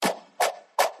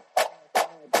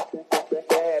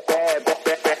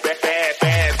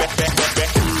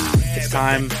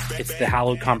time. It's the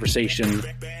hallowed conversation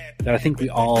that I think we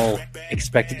all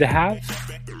expected to have.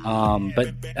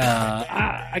 But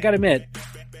I got to admit,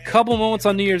 couple moments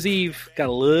on New Year's Eve got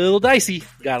a little dicey.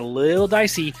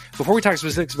 Before we talk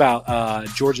specifics about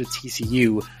Georgia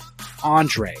TCU,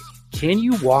 Andre, can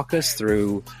you walk us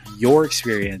through your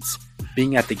experience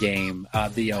being at the game,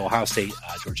 the Ohio State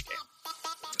Georgia game?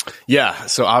 Yeah,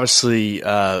 so obviously,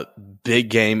 big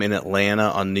game in Atlanta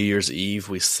on New Year's Eve.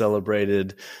 We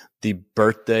celebrated the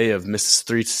birthday of Mrs.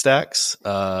 Three Stacks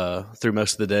through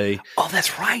most of the day. Oh,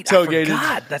 that's right. Tailgated.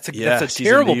 I forgot. That's a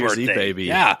terrible New Year's birthday. Eve baby.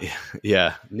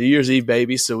 Yeah. New Year's Eve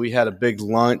baby. So we had a big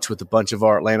lunch with a bunch of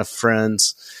our Atlanta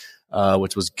friends,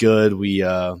 which was good. We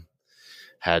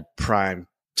had prime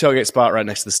tailgate spot right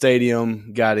next to the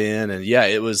stadium, got in, and yeah,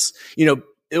 it was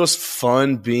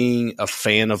fun being a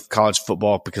fan of college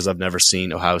football because I've never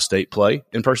seen Ohio State play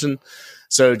in person.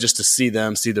 So just to see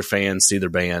them, see their fans, see their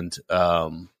band,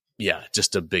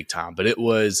 just a big time. But it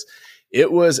was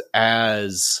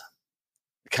as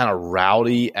kind of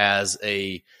rowdy as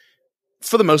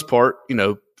for the most part,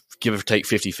 give or take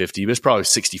 50-50, but it's probably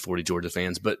 60-40 Georgia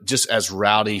fans, but just as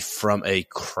rowdy from a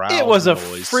crowd. It was noise. a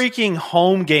freaking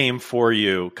home game for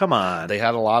you. Come on. They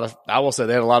had a lot of Ohio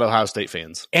State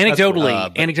fans.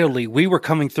 Anecdotally, we were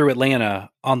coming through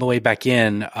Atlanta on the way back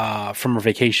in from our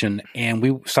vacation, and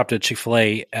we stopped at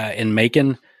Chick-fil-A in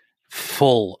Macon,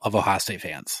 full of Ohio State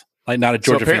fans. Like not a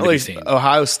Georgia fan to be seen.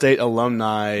 Ohio State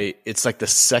alumni, it's like the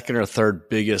second or third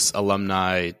biggest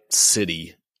alumni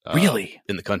city. Really?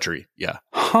 In the country. Yeah.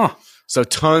 Huh. So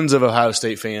tons of Ohio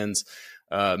State fans,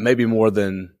 maybe more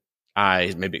than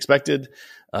I maybe expected.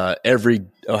 Every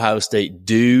Ohio State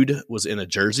dude was in a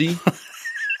jersey.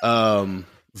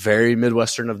 Very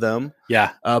Midwestern of them.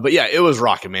 Yeah. But yeah, it was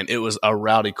rocking, man. It was a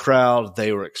rowdy crowd.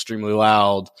 They were extremely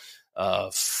loud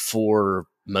for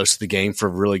most of the game for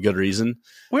a really good reason.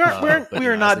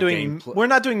 We're not doing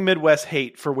Midwest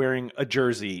hate for wearing a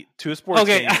jersey to a sports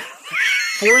game.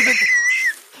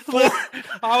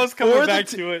 I was coming back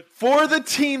to it. For the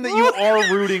team that you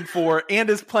are rooting for and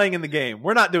is playing in the game.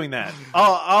 We're not doing that.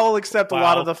 I'll accept a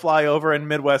lot of the flyover and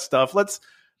Midwest stuff. If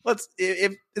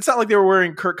it's not like they were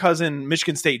wearing Kirk Cousins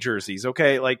Michigan State jerseys,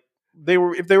 okay? Like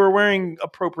if they were wearing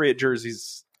appropriate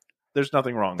jerseys, there's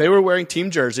nothing wrong. They were wearing team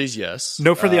jerseys, yes.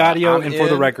 No, for the audio and for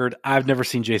the record, I've never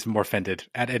seen Jason more offended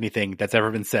at anything that's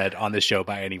ever been said on this show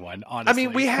by anyone. Honestly, I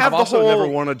mean, we have I've never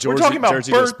worn a jersey. We're talking about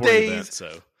jersey birthdays. To a sporting event, so.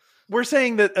 We're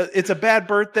saying that it's a bad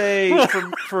birthday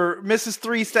for Mrs.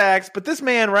 Three Stacks, but this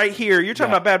man right here, you're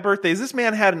talking about bad birthdays. This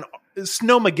man had a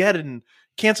Snowmageddon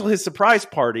cancel his surprise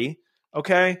party,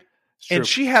 okay? And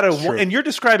she had and you're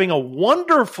describing a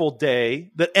wonderful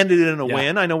day that ended in a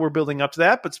win. I know we're building up to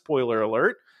that, but spoiler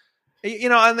alert.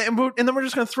 And then we're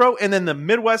just going to throw, and then the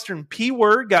Midwestern P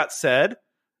word got said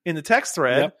in the text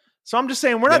thread. Yep. So I'm just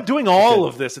saying we're not doing all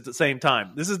of this at the same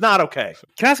time. This is not okay.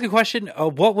 Can I ask a question?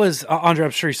 What was Andre?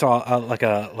 I'm sure you saw like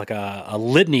a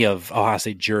litany of Ohio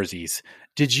State jerseys.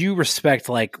 Did you respect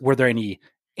were there any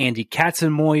Andy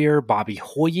Katzenmoyer, Bobby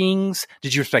Hoyings?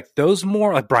 Did you respect those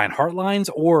more, like Brian Hartlines,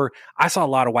 or I saw a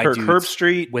lot of white dudes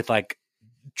Herbstreit with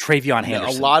Travion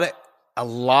Henderson. A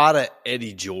lot of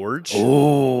Eddie George.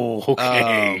 Oh,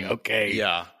 okay, okay,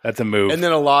 yeah, that's a move. And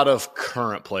then a lot of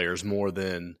current players more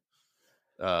than.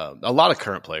 A lot of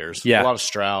current players. Yeah. A lot of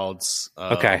Strouds.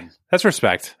 Okay. That's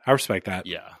respect. I respect that.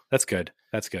 Yeah. That's good.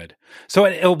 So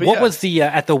what was the,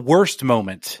 at the worst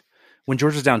moment when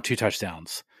George was down 2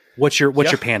 touchdowns, what's your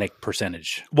panic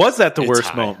percentage? Was that the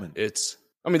worst moment?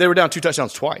 They were down 2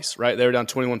 touchdowns twice, right? They were down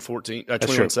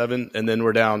 21-7, and then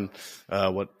we're down,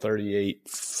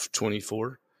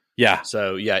 38-24? Yeah.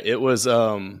 So yeah, it was,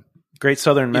 Great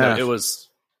Southern math. It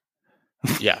was,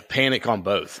 panic on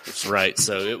both. Right.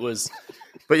 So it was,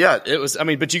 but yeah, it was,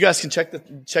 but you guys can check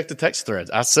the text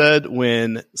threads. I said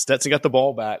when Stetson got the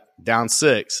ball back down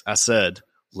 6, I said,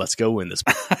 let's go win this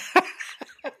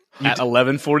at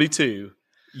 11:42.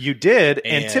 You did.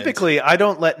 And typically I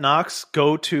don't let Knox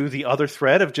go to the other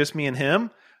thread of just me and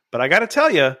him, but I got to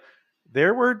tell you,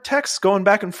 there were texts going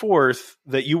back and forth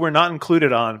that you were not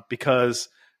included on because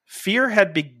fear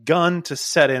had begun to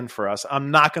set in for us.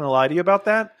 I'm not going to lie to you about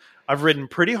that. I've ridden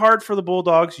pretty hard for the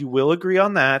Bulldogs. You will agree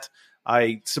on that.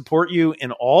 I support you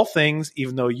in all things,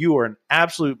 even though you are an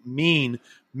absolute mean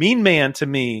man to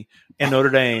me in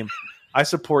Notre Dame. I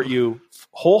support you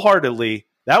wholeheartedly.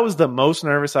 That was the most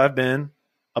nervous I've been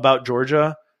about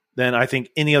Georgia than I think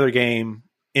any other game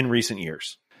in recent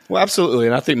years. Well, absolutely.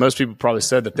 And I think most people probably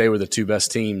said that they were the 2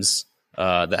 best teams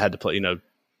that had to play.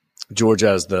 Georgia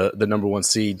as the number 1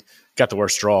 seed got the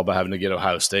worst draw by having to get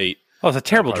Ohio State. Oh, it's a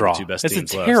terrible draw. Two best It's a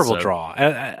teams terrible left, so. draw.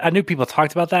 I knew people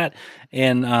talked about that,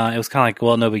 and it was kind of like,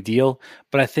 well, no big deal.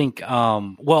 But I think,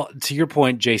 well, to your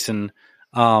point, Jason,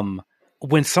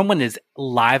 when someone is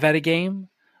live at a game,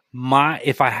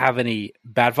 if I have any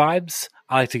bad vibes,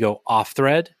 I like to go off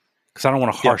thread because I don't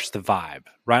want to harsh the vibe,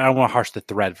 right? I don't want to harsh the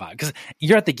thread vibe because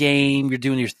you're at the game, you're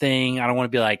doing your thing. I don't want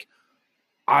to be like,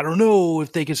 I don't know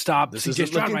if they can stop CJ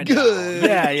Stroud right good.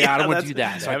 now. Yeah, I don't want to do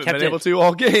that. So I haven't kept been able to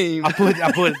all game. I put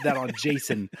that on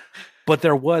Jason, but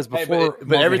there was before.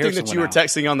 But everything that you were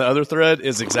texting on the other thread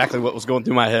is exactly what was going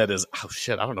through my head. Is oh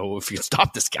shit, I don't know if you can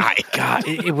stop this guy. God,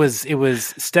 it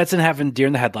was Stetson having deer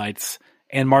in the headlights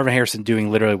and Marvin Harrison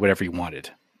doing literally whatever he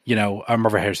wanted.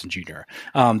 Marvin Harrison Jr.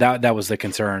 That was the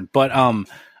concern, but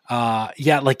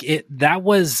that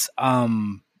was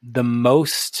the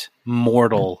most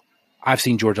mortal I've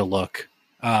seen Georgia look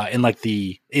in like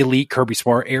the elite Kirby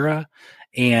Smart era.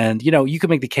 And, you can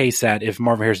make the case that if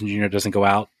Marvin Harrison Jr. doesn't go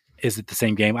out, is it the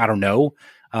same game? I don't know.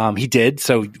 He did.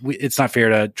 So it's not fair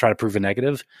to try to prove a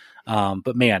negative.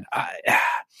 But man,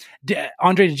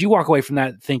 Andre, did you walk away from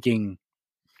that thinking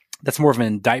that's more of an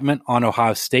indictment on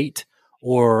Ohio State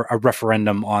or a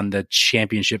referendum on the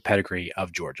championship pedigree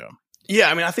of Georgia?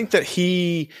 Yeah. I mean, I think that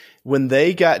when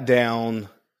they got down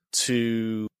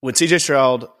when CJ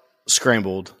Stroud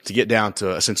scrambled to get down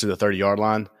to essentially the 30-yard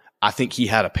line, I think he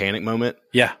had a panic moment.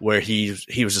 Yeah. Where he was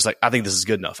just like, I think this is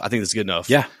good enough.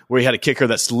 Yeah. Where he had a kicker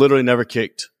that's literally never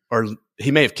kicked, or he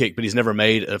may have kicked, but he's never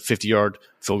made a 50-yard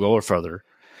field goal or further.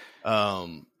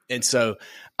 And so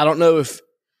I don't know if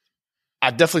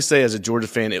I'd definitely say as a Georgia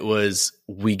fan,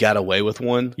 we got away with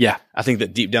one. Yeah. I think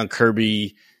that deep down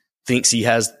Kirby thinks he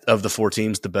has, of the four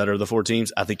teams, the better of the four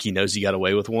teams. I think he knows he got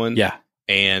away with one. Yeah.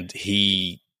 And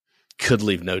he could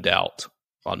leave no doubt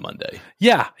on Monday.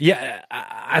 Yeah.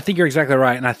 I think you're exactly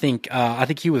right, and I think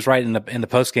he was right in the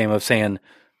post game of saying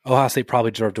Ohio State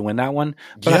probably deserved to win that one.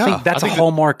 But I think that's a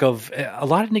hallmark of a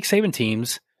lot of Nick Saban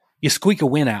teams. You squeak a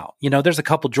win out. There's a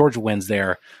couple Georgia wins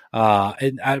there.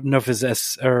 I don't know if it's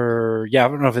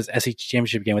SEC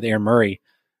championship game with Aaron Murray.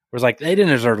 It was like they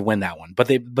didn't deserve to win that one, but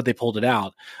they pulled it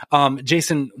out.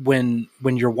 Jason, when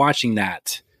you're watching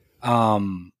that,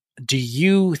 do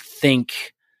you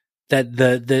think that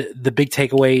the big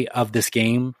takeaway of this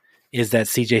game is that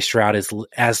CJ Stroud is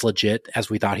as legit as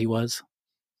we thought he was?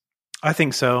 I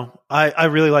think so. I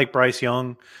really like Bryce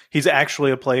Young. He's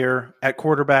actually a player at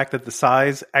quarterback that the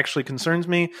size actually concerns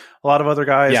me. A lot of other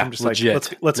guys, I'm just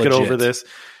legit. Let's get over this.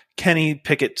 Kenny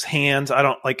Pickett's hands. I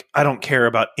don't care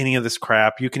about any of this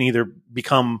crap. You can either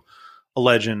become a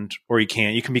legend or you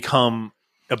can't. You can become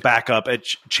a backup at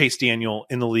Chase Daniel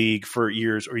in the league for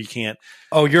years, or you can't.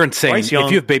 Oh, you're insane. If you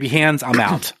have baby hands, I'm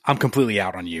out. I'm completely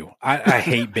out on you. I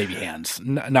hate baby hands.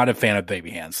 Not a fan of baby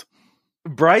hands.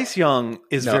 Bryce Young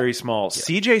is very small. Yeah.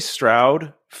 CJ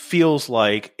Stroud feels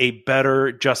like a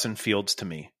better Justin Fields to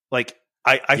me. Like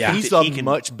I think he's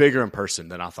much bigger in person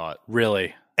than I thought.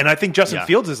 Really. And I think Justin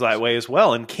Fields is that way as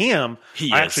well. And Cam,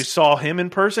 I actually saw him in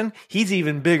person. He's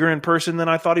even bigger in person than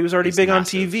I thought he was already big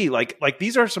massive on TV. Like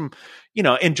these are some,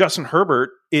 and Justin Herbert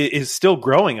is still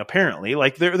growing apparently.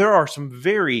 Like there are some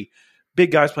very big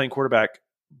guys playing quarterback.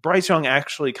 Bryce Young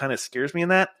actually kind of scares me in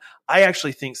that. I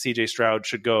actually think CJ Stroud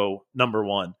should go number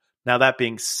one. Now, that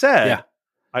being said,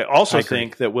 I also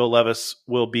think that Will Levis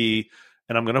will be,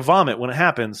 and I'm going to vomit when it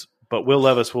happens, but Will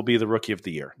Levis will be the rookie of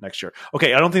the year next year.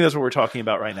 Okay, I don't think that's what we're talking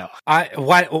about right now.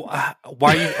 Why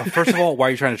are you? First of all, why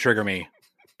are you trying to trigger me?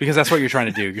 Because that's what you're trying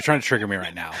to do. You're trying to trigger me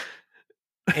right now.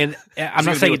 And I'm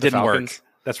not saying it didn't work.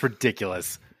 That's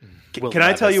ridiculous. Can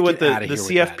I tell you what the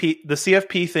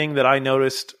CFP thing that I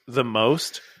noticed the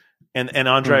most? And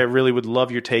Andre, I really would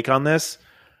love your take on this.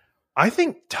 I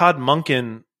think Todd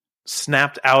Monken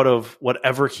snapped out of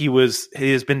whatever he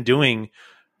has been doing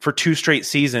for 2 straight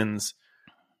seasons.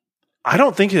 I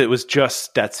don't think it was just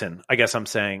Stetson, I guess I'm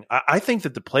saying. I think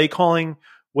that the play calling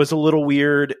was a little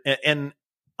weird, and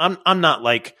I'm not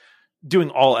like doing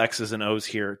all X's and O's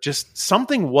here. Just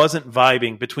something wasn't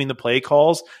vibing between the play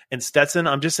calls and Stetson.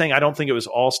 I'm just saying I don't think it was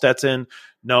all Stetson.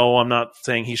 No, I'm not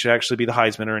saying he should actually be the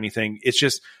Heisman or anything. It's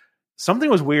just something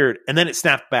was weird, and then it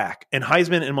snapped back. And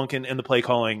Heisman and Monken and the play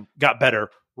calling got better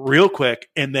real quick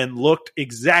and then looked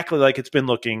exactly like it's been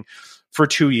looking for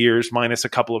 2 years, minus a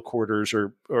couple of quarters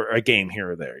or a game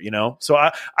here or there, So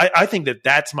I think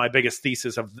that's my biggest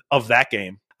thesis of that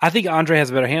game. I think Andre has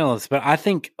a better handle on this, but I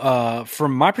think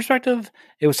from my perspective,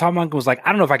 it was Todd Monken was like,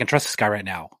 I don't know if I can trust this guy right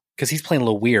now because he's playing a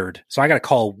little weird. So I got to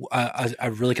call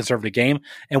a really conservative game.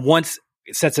 And once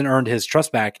Stetson earned his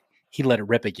trust back, he let it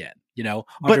rip again. Andre,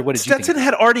 but what did Stetson you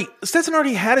think? Stetson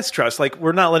already had his trust. Like,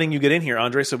 we're not letting you get in here,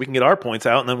 Andre, so we can get our points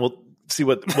out, and then we'll see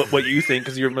what you think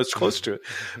because you're much closer to it.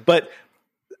 But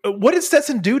what did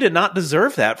Stetson do to not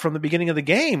deserve that from the beginning of the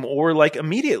game or like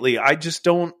immediately? I just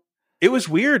don't. It was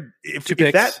weird. If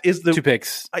that is the 2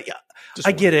 picks,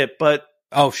 I get it, but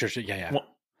sure, yeah.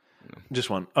 Just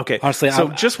one. Okay. Honestly,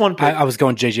 just one pick. I was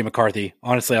going JJ McCarthy.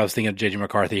 Honestly, I was thinking of JJ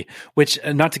McCarthy, which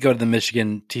not to go to the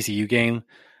Michigan TCU game.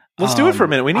 Let's do it for a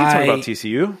minute. We need to talk about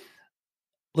TCU.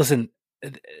 Listen,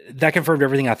 that confirmed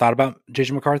everything I thought about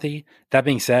JJ McCarthy. That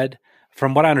being said,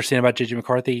 from what I understand about JJ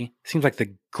McCarthy, seems like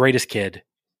the greatest kid,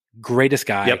 greatest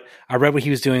guy. Yep. I read what he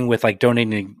was doing with like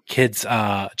donating kids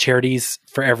charities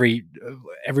for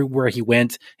everywhere he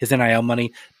went, his NIL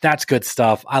money. That's good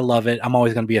stuff. I love it. I'm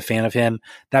always going to be a fan of him.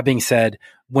 That being said,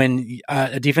 when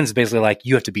a defense is basically like,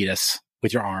 you have to beat us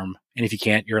with your arm, and if you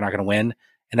can't, you're not going to win.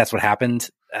 And that's what happened.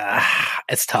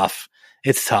 It's tough.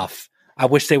 It's tough. I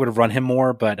wish they would have run him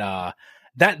more, but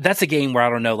that's a game where I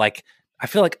don't know. Like, I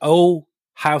feel like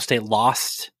Ohio State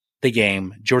lost the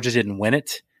game. Georgia didn't win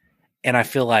it. And I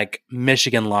feel like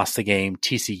Michigan lost the game.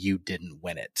 TCU didn't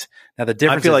win it. Now, the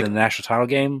difference is in the national title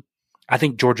game, I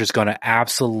think Georgia's going to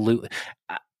absolutely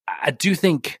 – I do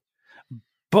think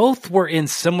both were in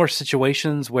similar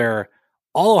situations where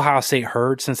all Ohio State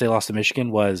heard since they lost to Michigan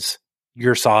was,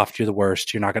 you're soft, you're the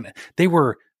worst, you're not going to – they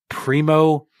were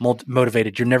primo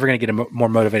motivated. You're never going to get a more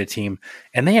motivated team.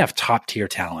 And they have top-tier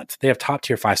talent. They have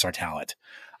top-tier 5-star talent.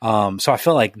 So I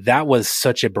feel like that was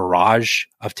such a barrage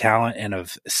of talent and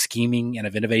of scheming and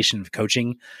of innovation of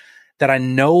coaching that I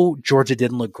know Georgia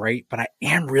didn't look great, but I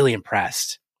am really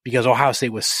impressed because Ohio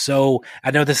State was so, I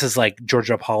know this is like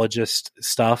Georgia apologist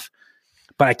stuff,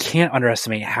 but I can't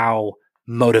underestimate how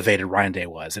motivated Ryan Day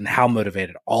was and how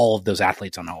motivated all of those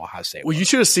athletes on Ohio State Well, you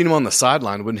should have seen him on the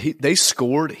sideline when they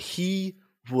scored. He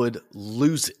would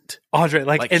lose it. Andre,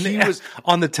 and he was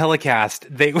on the telecast.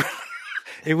 They were,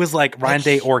 it was like Ryan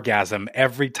Day orgasm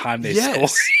every time they scored.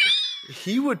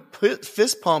 He would put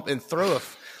fist pump and throw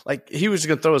he was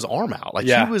going to throw his arm out.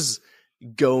 He was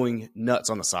going nuts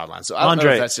on the sideline. So I don't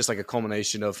know if that's just like a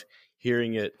culmination of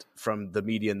hearing it from the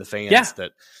media and the fans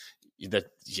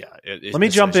let me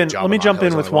jump in. Let me jump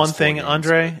in with one thing,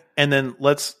 Andre, and then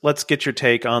let's get your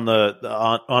take on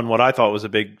on what I thought was a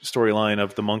big storyline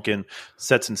of the Monken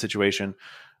Stetson situation.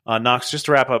 Knox, just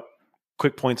to wrap up,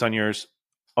 quick points on yours.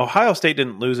 Ohio State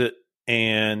didn't lose it,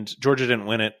 and Georgia didn't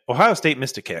win it. Ohio State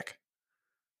missed a kick,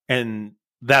 and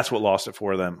that's what lost it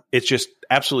for them. It's just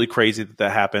absolutely crazy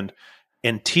that happened.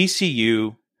 And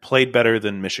TCU played better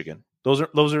than Michigan. Those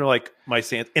are like my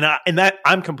stance, and that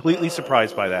I'm completely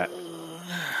surprised by that.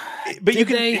 But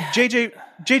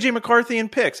JJ McCarthy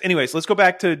and picks. Anyways, let's go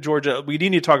back to Georgia. We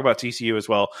need to talk about TCU as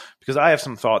well because I have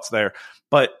some thoughts there.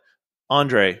 But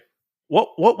Andre,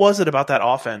 what was it about that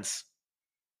offense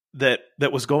that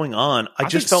was going on? I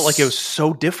just felt like it was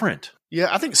so different. Yeah,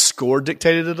 I think score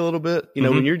dictated it a little bit. You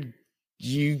know, when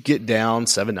you get down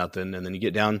 7-0 and then you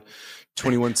get down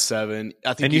 21-7.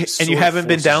 I think you haven't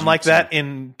been down like that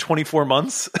in 24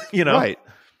 months, you know.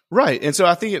 Right. And so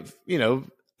I think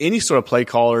any sort of play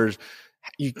callers,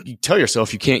 you tell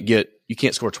yourself you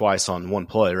can't score twice on one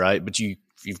play, right? But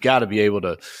you've got to be able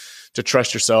to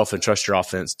trust yourself and trust your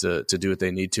offense to do what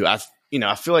they need to.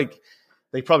 I feel like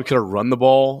they probably could have run the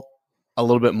ball a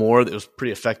little bit more. It was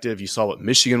pretty effective. You saw what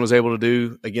Michigan was able to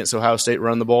do against Ohio State,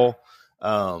 run the ball.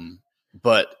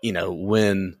 But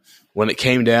when it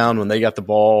came down, when they got the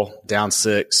ball down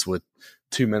 6 with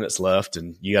 2 minutes left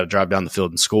and you got to drive down the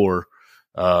field and score,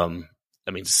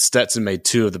 Stetson made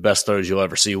 2 of the best throws you'll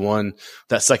ever see. One,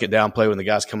 that second down play when the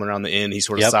guy's coming around the end, he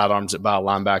sort of sidearms it by a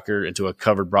linebacker into a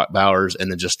covered Brock Bowers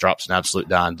and then just drops an absolute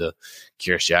dime to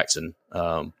Kyrus Jackson.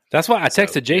 That's why I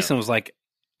texted Jason, was like,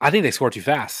 I think they scored too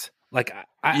fast. Like,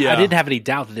 I didn't have any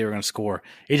doubt that they were going to score.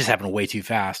 It just happened way too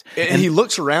fast. And he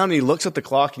looks around and he looks at the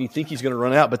clock and you think he's going to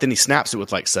run out, but then he snaps it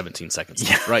with like 17 seconds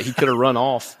left, right? He could have run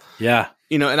off. Yeah.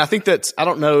 And I think I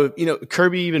don't know,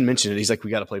 Kirby even mentioned it. He's like,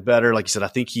 we got to play better. Like you said, I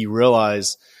think he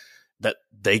realized that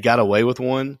they got away with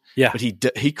one. Yeah. But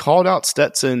he called out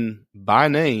Stetson by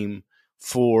name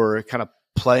for kind of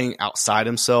playing outside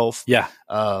himself. Yeah.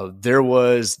 There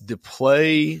was the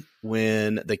play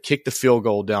when they kicked the field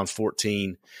goal down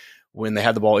 14 when they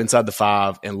had the ball inside the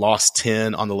 5 and lost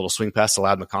 10 on the little swing pass to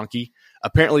Ladd McConkey.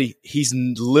 Apparently, he's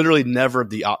literally never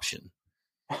the option.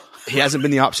 He hasn't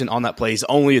been the option on that play. He's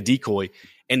only a decoy,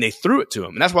 and they threw it to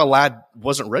him. And that's why Ladd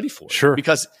wasn't ready for it. Sure.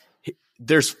 Because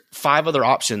there's 5 other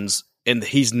options, and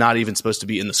he's not even supposed to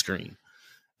be in the screen.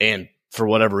 And for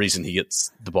whatever reason, he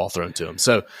gets the ball thrown to him.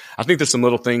 So I think there's some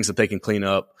little things that they can clean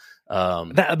up.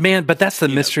 But that's the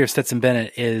mystery of Stetson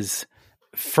Bennett is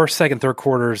first, second, third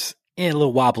quarters, a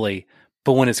little wobbly.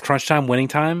 But when it's crunch time, winning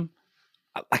time,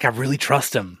 like I really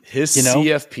trust him. His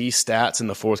CFP stats in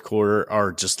the fourth quarter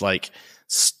are just like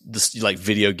this, like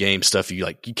video game stuff. You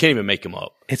can't even make them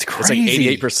up. It's crazy.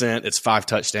 It's like 88%. It's 5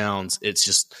 touchdowns.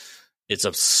 It's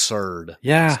absurd.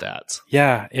 Yeah. Stats.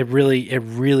 Yeah. It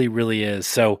really is.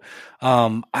 So,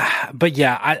 but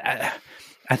yeah,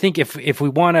 I think if we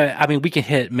want to, I mean, we can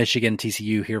hit Michigan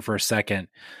TCU here for a second.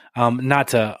 Not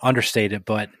to understate it,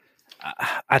 but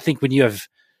I think when you have,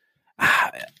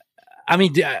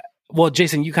 well,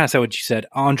 Jason, you kind of said what you said.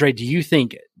 Andre, do you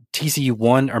think TCU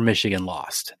won or Michigan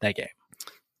lost that game?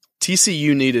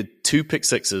 TCU needed 2 pick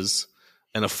sixes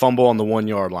and a fumble on the 1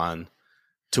 yard line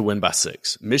to win by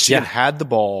 6. Michigan had the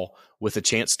ball with a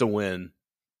chance to win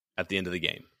at the end of the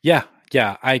game. Yeah,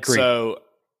 I agree. So,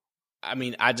 I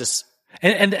mean,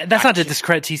 And that's not to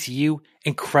discredit TCU.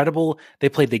 Incredible. They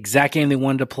played the exact game they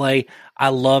wanted to play. I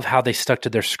love how they stuck to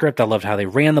their script. I loved how they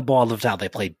ran the ball. I loved how they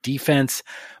played defense.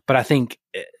 But I think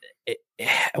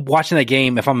watching that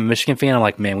game, if I'm a Michigan fan, I'm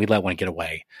like, man, we let one get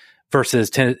away. Versus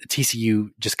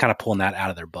TCU just kind of pulling that out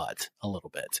of their butt a little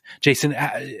bit. Jason,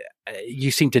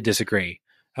 you seem to disagree.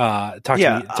 Talk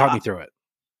me through it.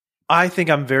 I think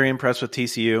I'm very impressed with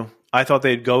TCU. I thought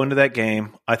they'd go into that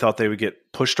game. I thought they would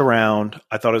get pushed around.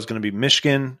 I thought it was going to be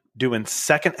Michigan doing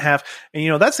second half.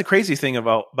 And, that's the crazy thing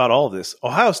about all of this.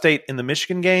 Ohio State in the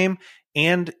Michigan game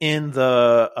and in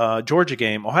the Georgia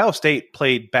game, Ohio State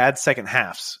played bad second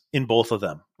halves in both of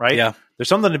them, right? Yeah. There's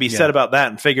something to be said about that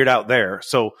and figured out there.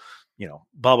 So,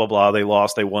 blah, blah, blah. They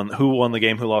lost. They won. Who won the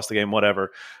game? Who lost the game?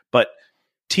 Whatever. But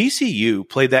TCU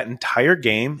played that entire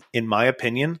game, in my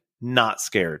opinion, not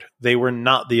scared. They were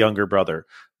not the younger brother.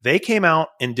 They came out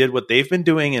and did what they've been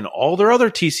doing in all their other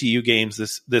TCU games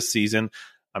this season.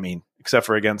 I mean, except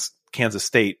for against Kansas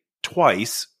State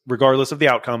twice, regardless of the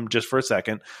outcome, just for a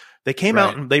second. They came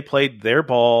out and they played their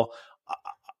ball.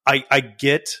 I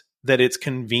get that it's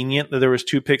convenient that there was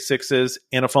 2 pick sixes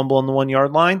and a fumble on the 1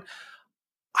 yard line.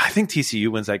 I think TCU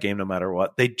wins that game no matter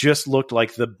what. They just looked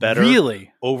like the better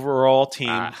overall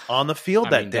team on the field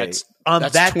day. That's a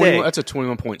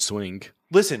 21-point swing.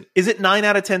 Listen, is it 9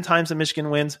 out of 10 times that Michigan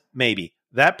wins? Maybe.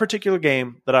 That particular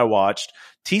game that I watched,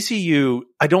 TCU,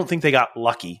 I don't think they got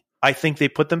lucky. I think they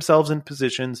put themselves in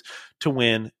positions to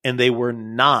win, and they were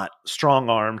not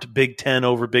strong-armed, Big 10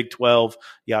 over Big 12,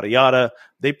 yada, yada.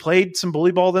 They played some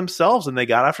bully ball themselves, and they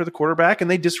got after the quarterback, and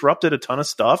they disrupted a ton of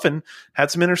stuff and had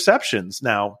some interceptions.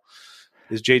 Now,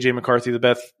 is J.J. McCarthy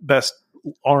the best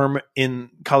arm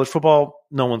in college football?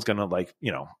 No one's going to,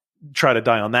 try to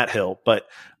die on that hill. But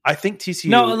I think TCU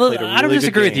played a really I don't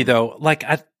disagree with you, though.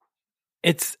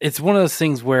 It's one of those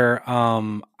things where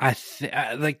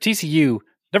TCU –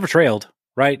 never trailed,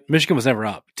 right? Michigan was never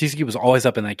up. TCU was always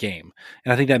up in that game.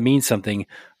 And I think that means something.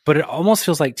 But it almost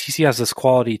feels like TCU has this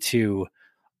quality to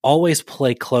always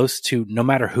play close to no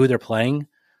matter who they're playing.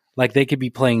 Like they could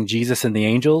be playing Jesus and the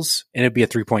Angels and it'd be a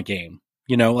 3-point game.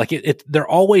 They're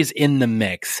always in the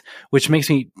mix, which makes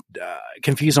me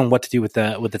confused on what to do with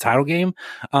the title game.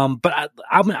 But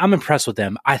I'm impressed with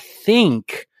them. I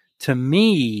think, to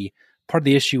me, part of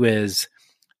the issue is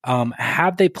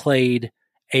have they played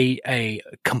a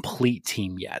complete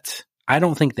team yet? I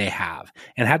don't think they have.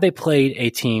 And have they played a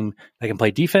team that can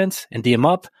play defense and D them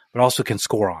up, but also can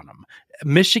score on them?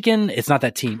 Michigan, it's not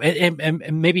that team.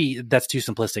 And maybe that's too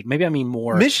simplistic. Maybe I mean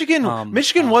more. Michigan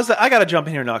was that. I got to jump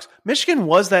in here, Knox. Michigan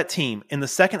was that team in the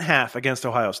second half against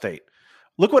Ohio State.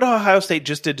 Look what Ohio State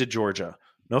just did to Georgia.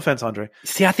 No offense, Andre.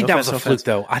 See, I think that was a fluke,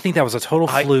 though. I think that was a total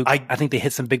fluke. I think they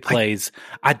hit some big plays.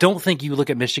 I don't think you look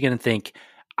at Michigan and think,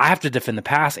 I have to defend the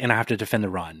pass and I have to defend the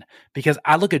run, because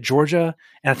I look at Georgia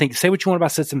and I think, say what you want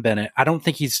about Stetson Bennett. I don't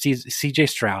think he's CJ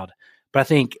Stroud, but I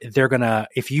think they're going to,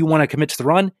 if you want to commit to the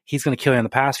run, he's going to kill you on the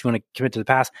pass. If you want to commit to the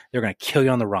pass, they're going to kill you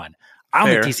on the run. I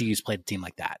don't think TCU's played a team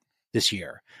like that this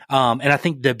year. And I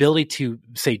think the ability to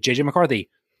say, JJ McCarthy,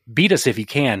 beat us if you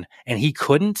can, and he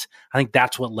couldn't, I think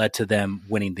that's what led to them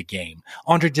winning the game.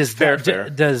 Andre, does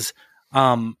TCU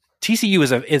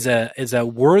is a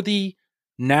worthy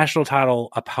national title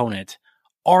opponent?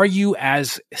 Are you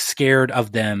as scared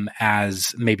of them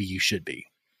as maybe you should be?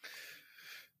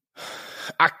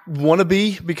 I want to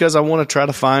be, because I want to try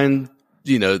to find,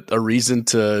 a reason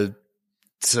to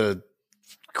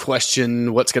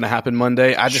question what's going to happen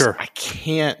Monday. I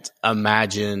can't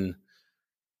imagine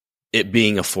it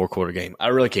being a 4-quarter game. I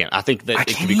really can't. I think that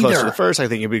it could be close to the first. I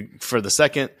think it'd be for the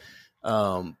second.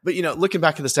 But looking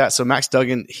back at the stats, so Max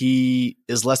Duggan, he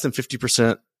is less than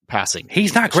 50% passing.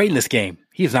 He's not great in this game.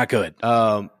 He's not good.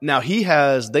 Now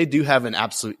they do have an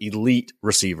absolute elite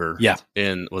receiver. Yeah.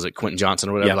 Was it Quentin Johnson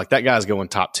or whatever? Yeah. Like that guy's going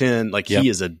top 10. Like he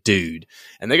is a dude.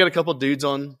 And they got a couple dudes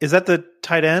on. Is that the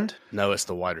tight end? No, it's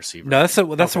the wide receiver. No, that's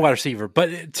a wide receiver.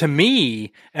 But to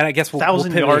me, and I guess we'll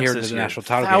pivot here to the national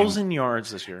title game. 1,000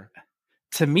 yards this year.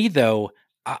 To me, though,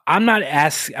 I'm not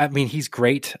he's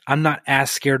great. I'm not as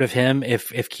scared of him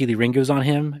if Keely Ringo's on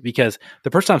him, because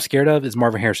the person I'm scared of is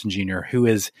Marvin Harrison Jr., who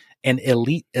is an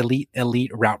elite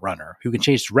route runner who can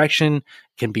change direction,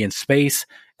 can be in space.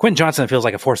 Quentin Johnson feels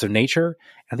like a force of nature.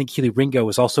 I think Keely Ringo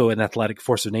is also an athletic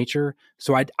force of nature.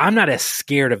 So I'm not as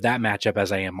scared of that matchup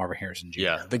as I am Marvin Harrison Jr.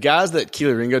 Yeah. The guys that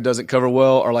Keely Ringo doesn't cover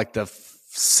well are like the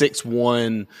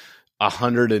 6'1",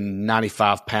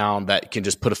 195 pound that can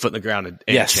just put a foot in the ground and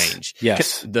change.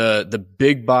 Yes. The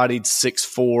big bodied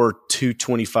 6'4",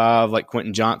 225 like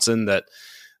Quentin Johnson that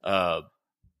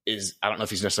is, I don't know if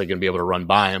he's necessarily going to be able to run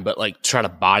by him, but like try to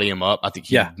body him up. I think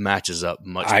he matches up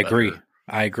much better.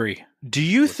 I agree. Do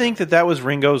you think that was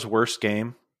Ringo's worst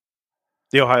game?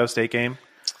 The Ohio State game?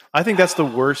 I think that's the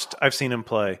worst I've seen him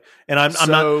play. And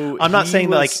I'm not saying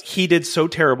that like he did so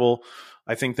terrible.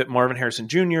 I think that Marvin Harrison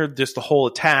Jr., just the whole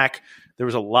attack, there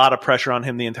was a lot of pressure on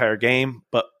him the entire game,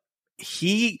 but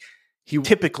he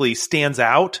typically stands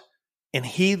out, and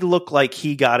he looked like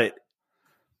he got it.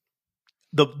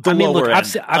 I've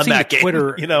seen the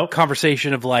Twitter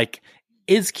conversation of like,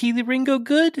 is Keely Ringo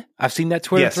good? I've seen that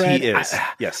Twitter thread. He is.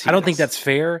 I don't think that's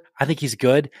fair. I think he's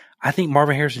good. I think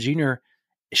Marvin Harrison Jr.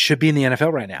 should be in the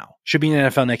NFL right now. Should be in the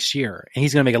NFL next year, and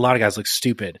he's going to make a lot of guys look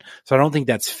stupid. So I don't think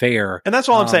that's fair. And that's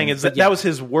all I'm saying is that was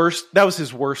his worst. That was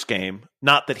his worst game.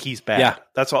 Not that he's bad. Yeah.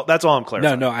 That's all I'm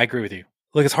clarifying. No, I agree with you.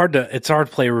 Look, it's hard to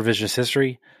play revisionist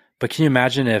history. But can you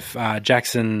imagine if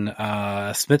Jackson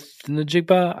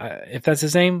Smith-Njigba, if that's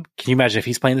his name, can you imagine if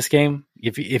he's playing this game?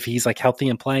 If he's like healthy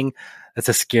and playing, that's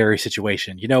a scary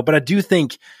situation, But I do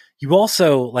think you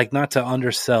also, like, not to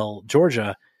undersell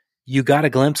Georgia, you got a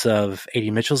glimpse of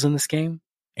A.D. Mitchell's in this game,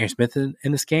 Aaron Smith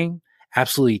in this game,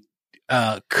 absolutely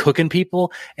cooking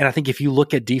people. And I think if you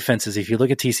look at defenses, if you look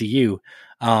at TCU,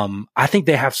 I think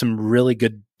they have some really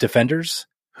good defenders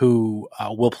who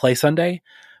will play Sunday.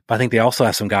 But I think they also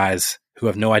have some guys who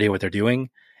have no idea what they're doing.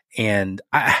 And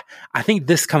I think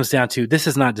this comes down to, this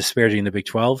is not disparaging the Big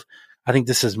 12. I think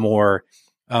this is more,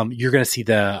 you're going to see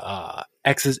the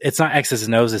X's. It's not X's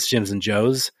and O's, it's Jims and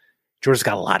Joes. Georgia's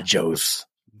got a lot of Joes.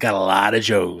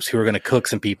 Who are going to cook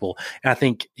some people. And I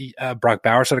think Brock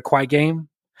Bowers had a quiet game.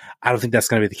 I don't think that's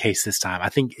going to be the case this time. I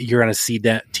think you're going to see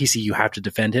that TCU have to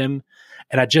defend him.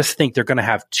 And I just think they're going to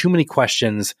have too many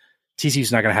questions.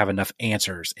 TCU's not going to have enough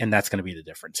answers, and that's going to be the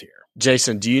difference here.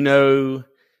 Jason, do you know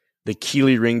the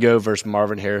Keely Ringo versus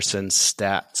Marvin Harrison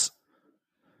stats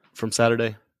from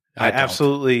Saturday? I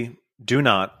absolutely do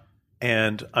not.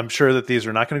 And I'm sure that these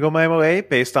are not going to go my way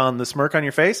based on the smirk on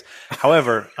your face.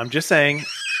 However, I'm just saying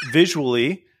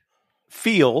visually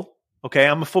okay,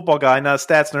 I'm a football guy, not a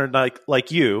stats nerd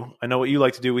like you. I know what you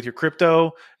like to do with your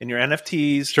crypto and your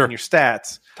NFTs and your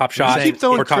stats. Top Shot. Keep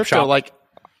throwing or crypto Top Shot. like,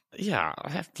 yeah,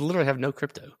 I literally have no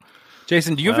crypto.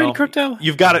 Jason, do you have any crypto?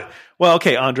 You've got it. Well,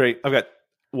 okay, Andre,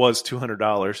 was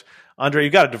 $200. Andre, you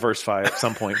got to diversify at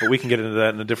some point, but we can get into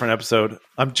that in a different episode.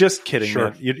 I'm just kidding.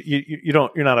 Sure. Man. You're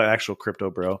not an actual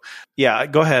crypto bro. Yeah,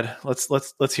 go ahead.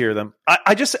 Let's hear them.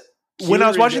 I just, when I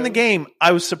was watching the game,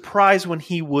 I was surprised when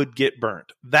he would get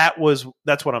burnt. That's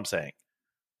what I'm saying.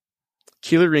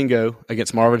 Keely Ringo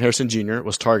against Marvin Harrison Jr.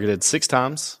 was targeted 6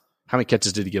 times. How many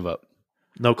catches did he give up?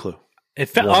 No clue. It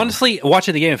felt, honestly,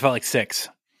 watching the game, it felt like 6.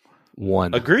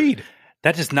 1. Agreed.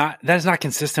 That is not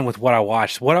consistent with what I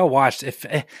watched.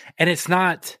 It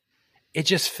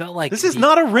just felt like this is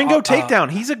not a Ringo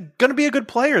takedown. He's going to be a good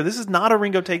player. This is not a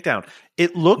Ringo takedown.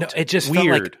 It looked it just weird.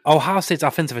 Felt like Ohio State's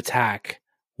offensive attack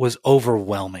was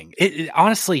overwhelming.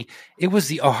 Honestly, it was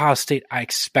the Ohio State I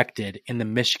expected in the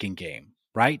Michigan game,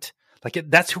 right? Like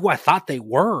that's who I thought they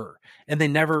were, and they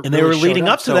never. And they were leading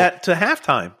up to that to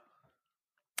halftime.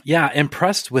 Yeah,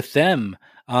 impressed with them.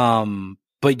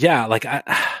 But yeah, like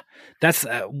that's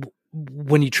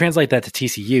when you translate that to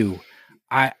TCU.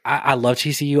 I love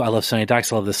TCU. I love Sonny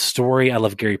Dykes. I love the story. I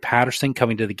love Gary Patterson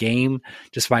coming to the game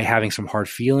despite having some hard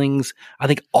feelings. I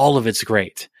think all of it's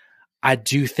great. I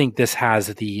do think this has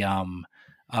the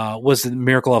was the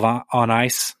miracle of on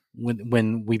ice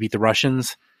when we beat the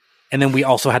Russians, and then we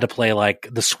also had to play like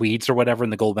the Swedes or whatever in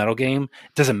the gold medal game.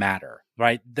 It doesn't matter,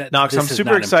 right? Knox, I'm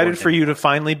super excited for you to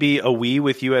finally be a we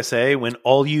with USA when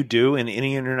all you do in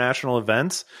any international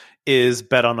events is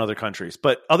bet on other countries.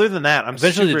 But other than that, I'm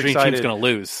eventually super the dream excited. team's going to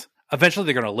lose. Eventually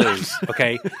they're going to lose,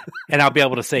 okay? And I'll be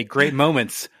able to say great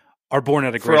moments are born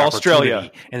at a For great Australia.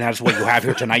 opportunity, and that is what you have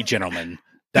here tonight, gentlemen.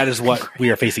 That is what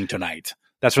we are facing tonight.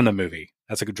 That's from the movie.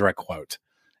 That's a direct quote.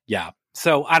 Yeah.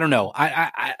 So I don't know.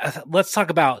 I let's talk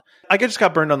about. I just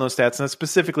got burned on those stats, and that's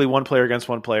specifically one player against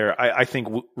one player. I think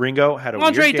Ringo had a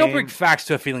Andre, weird game. don't bring facts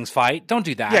to a feelings fight. Don't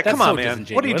do that. Yeah, That's come on, so man.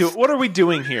 What are you disingenuous. doing? What are we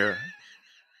doing here?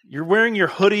 You're wearing your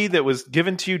hoodie that was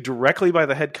given to you directly by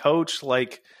the head coach,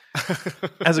 like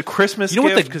as a Christmas You know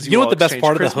gift. what Because you know what the best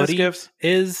part of the Christmas hoodie gifts?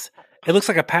 is? It looks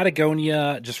like a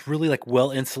Patagonia, just really like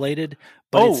well insulated,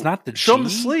 but it's not the G. Show them the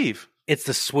sleeve. It's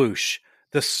the swoosh.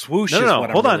 The swoosh. No, is no, what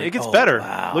I'm hold on. really- It gets oh, better.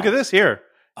 wow. Look at this here.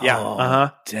 Yeah. Oh,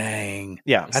 dang.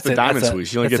 Yeah. It's the diamond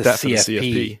swoosh. You only get that from the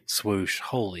CFP. swoosh.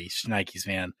 Holy shnikes,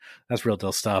 man. That's real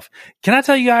deal stuff. Can I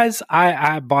tell you guys,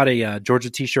 I bought a Georgia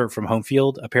t-shirt from Home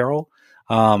Field Apparel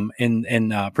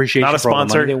in appreciation Not a for all the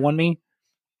sponsor. money they won me.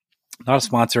 Not a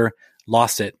sponsor.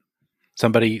 Lost it.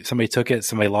 Somebody took it.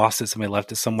 Somebody lost it. Somebody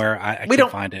left it somewhere. I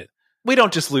can't find it. We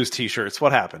don't just lose T-shirts.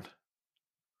 What happened?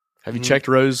 Have you checked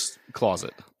Rose's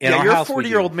closet? In Yeah, our you're a house, we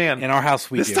 40-year-old do. man. In our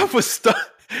house, we This do. stuff was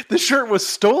the shirt was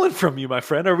stolen from you, my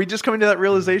friend. Are we just coming to that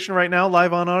realization right now,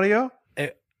 live on audio?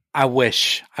 I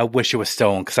wish it was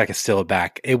stolen because I could steal it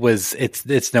back.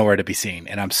 It's nowhere to be seen,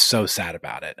 and I'm so sad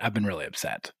about it. I've been really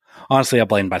upset. Honestly, I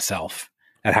blamed myself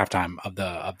at halftime of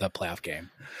the playoff game.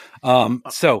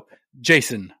 So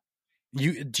Jason,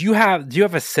 do you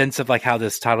have a sense of like how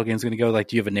this title game is going to go? Like,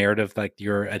 do you have a narrative like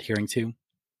you're adhering to?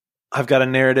 I've got a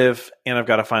narrative and I've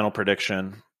got a final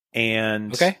prediction.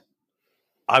 And Okay.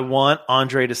 I want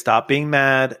Andre to stop being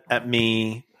mad at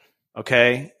me,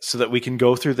 okay? So that we can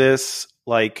go through this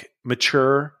like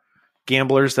mature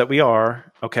gamblers that we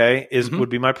are, okay? Would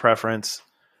be my preference.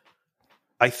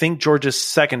 I think Georgia's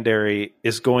secondary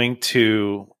is going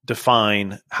to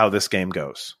define how this game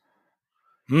goes.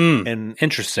 And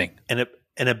Interesting. And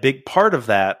a big part of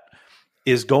that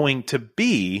is going to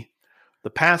be the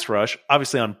pass rush,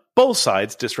 obviously on both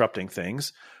sides disrupting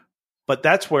things. But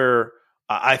that's where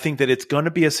I think that it's going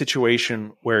to be a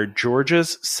situation where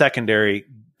Georgia's secondary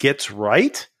gets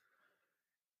right.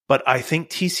 But I think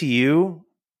TCU,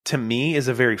 to me, is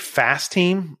a very fast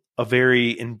team, a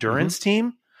very endurance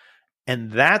team.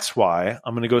 And that's why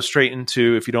I'm going to go straight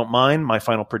into, if you don't mind, my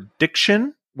final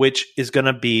prediction, which is going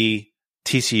to be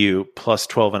TCU plus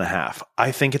 12.5.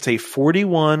 I think it's a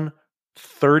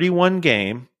 41-31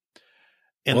 game.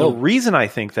 And the reason I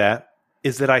think that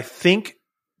is that I think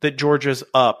that Georgia's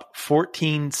up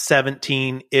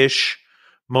 14-17-ish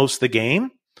most of the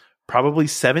game, probably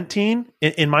 17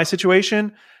 in my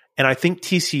situation. And I think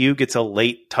TCU gets a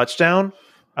late touchdown.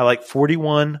 I like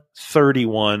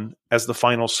 41-31 as the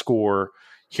final score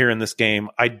here in this game.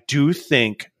 I do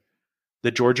think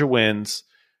that Georgia wins.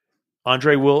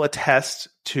 Andre will attest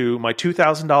to my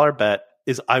 $2,000 bet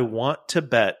is I want to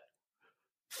bet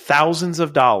thousands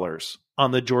of dollars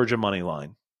on the Georgia money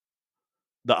line.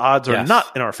 The odds are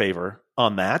not in our favor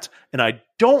on that. And I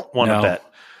don't want to bet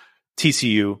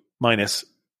TCU plus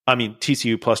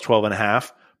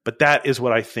 12.5, but that is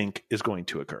what I think is going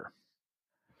to occur.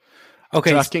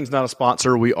 Okay. DraftKings not a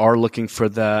sponsor. We are looking for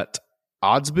that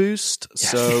odds boost.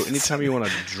 Yes. So anytime you want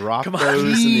to drop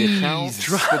those in the account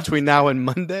between now and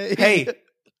Monday. Hey,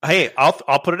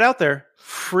 I'll put it out there.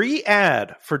 Free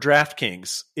ad for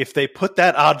DraftKings if they put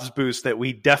that odds boost that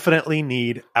we definitely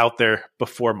need out there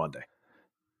before Monday.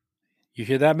 You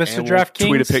hear that, Mr. And DraftKings? We'll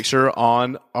tweet a picture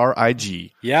on our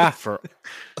IG. Yeah. For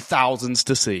thousands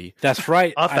to see. That's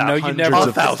right. I know you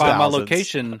never find my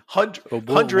location.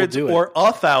 Hundreds or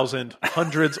 1,000.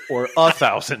 Hundreds or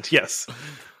 1,000. Yes.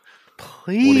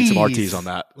 Please. We'll need some RTs on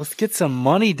that. Let's get some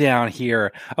money down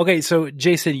here. Okay, so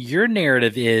Jason, your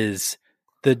narrative is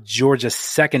the Georgia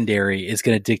secondary is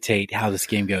going to dictate how this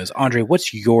game goes. Andre,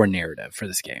 what's your narrative for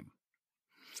this game?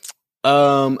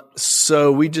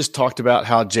 So we just talked about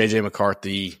how JJ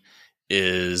McCarthy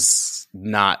is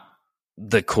not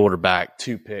the quarterback,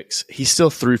 2 picks. He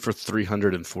still threw for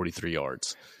 343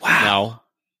 yards. Wow. Now,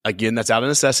 again, that's out of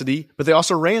necessity, but they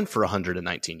also ran for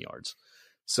 119 yards.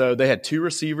 So they had 2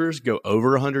 receivers go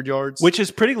over 100 yards. Which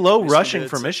is pretty low rushing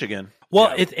for Michigan.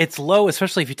 Well, it's low,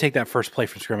 especially if you take that first play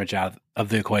from scrimmage out of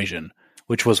the equation,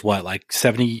 which was what, like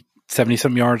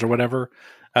 70-something yards or whatever?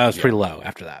 It was pretty low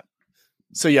after that.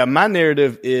 So, yeah, my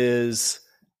narrative is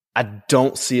I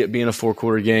don't see it being a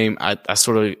 4-quarter game. I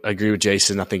sort of agree with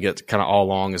Jason. I think it's kind of all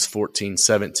along is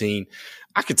 14-17.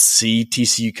 I could see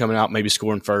TCU coming out, maybe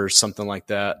scoring first, something like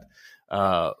that.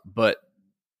 But,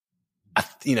 I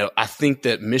think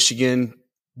that Michigan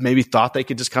maybe thought they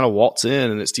could just kind of waltz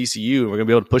in and it's TCU and we're going to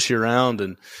be able to push you around.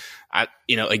 And,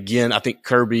 again, I think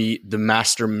Kirby, the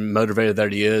master motivator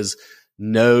that he is,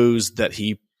 knows that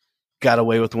he got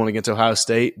away with one against Ohio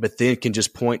State, but then can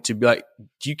just point to be like,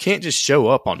 you can't just show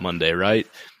up on Monday, right?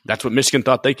 That's what Michigan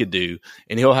thought they could do,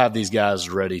 and he'll have these guys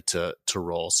ready to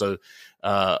roll. So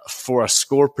for a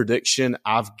score prediction,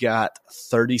 I've got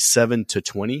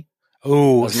 37-20.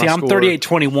 Oh, see, I'm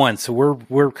 38-21, so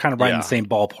we're kind of right in the same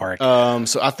ballpark.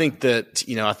 So I think that,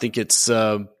 I think it's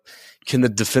can the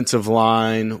defensive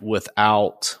line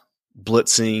without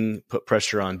blitzing put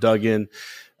pressure on Duggan?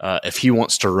 If he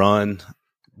wants to run,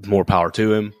 more power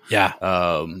to him. Yeah.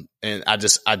 And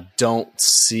I don't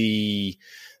see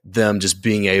them just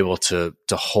being able to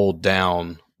hold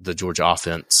down the Georgia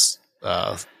offense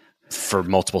for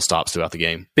multiple stops throughout the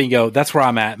game. Bingo. That's where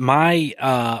I'm at. My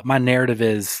narrative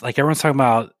is, like, everyone's talking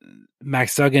about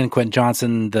Max Duggan, Quentin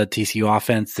Johnson, the TCU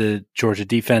offense, the Georgia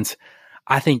defense.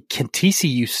 I think, can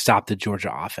TCU stop the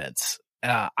Georgia offense?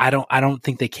 I don't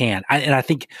think they can. And I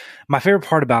think my favorite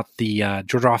part about the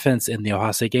Georgia offense in the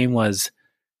Ohio State game was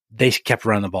they kept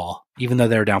running the ball, even though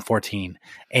they were down 14.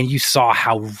 And you saw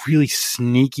how really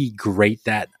sneaky great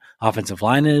that offensive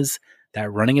line is,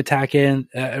 that running attack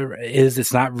is.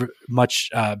 It's not much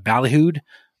ballyhooed,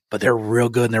 but they're real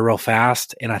good and they're real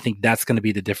fast. And I think that's going to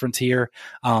be the difference here.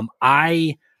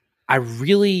 I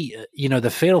really, the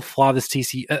fatal flaw of this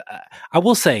TCU, I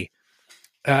will say,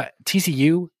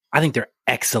 TCU, I think they're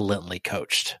excellently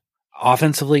coached.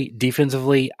 Offensively,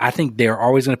 defensively, I think they're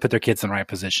always going to put their kids in the right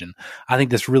position. I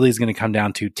think this really is going to come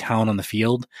down to talent on the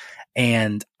field.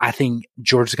 And I think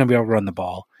Georgia's going to be able to run the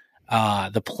ball.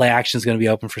 The play action is going to be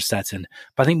open for Stetson.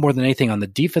 But I think more than anything on the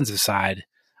defensive side,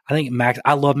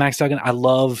 I love Max Duggan. I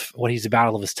love what he's about. I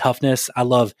love his toughness. I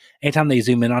love anytime they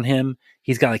zoom in on him,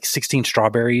 he's got like 16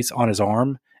 strawberries on his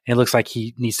arm. And it looks like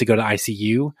he needs to go to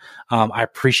ICU. I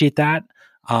appreciate that.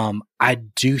 I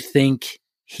do think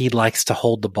he likes to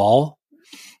hold the ball,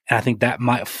 and I think that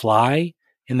might fly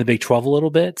in the Big 12 a little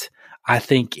bit. I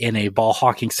think in a ball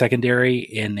hawking secondary,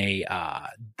 in a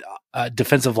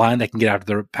defensive line that can get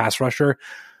after the pass rusher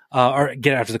or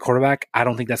get after the quarterback, I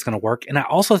don't think that's going to work. And I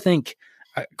also think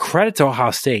credit to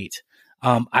Ohio State.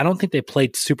 I don't think they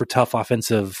played super tough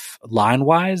offensive line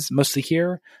wise mostly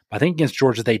here, but I think against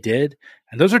Georgia they did.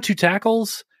 And those are two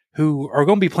tackles who are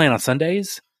going to be playing on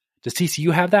Sundays. Does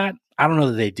TCU have that? I don't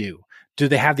know that they do. Do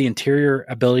they have the interior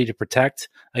ability to protect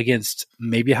against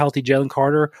maybe a healthy Jalen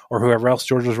Carter or whoever else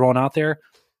Georgia's rolling out there?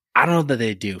 I don't know that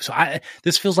they do. So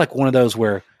this feels like one of those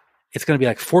where it's going to be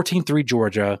like 14-3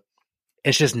 Georgia.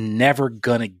 It's just never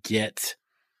going to get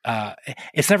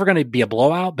it's never going to be a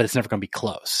blowout, but it's never going to be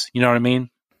close. You know what I mean?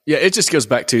 Yeah, it just goes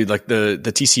back to like the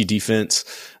TCU defense.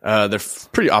 They're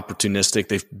pretty opportunistic.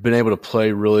 They've been able to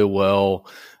play really well.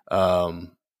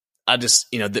 I just,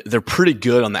 they're pretty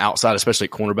good on the outside, especially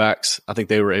at cornerbacks. I think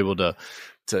they were able to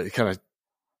kind of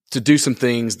to do some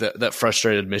things that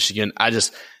frustrated Michigan.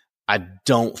 I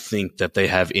don't think that they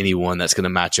have anyone that's going to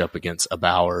match up against a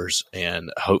Bowers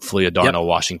and hopefully a Darnell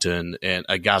Washington and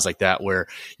guys like that, where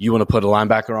you want to put a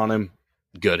linebacker on him,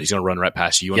 good, he's going to run right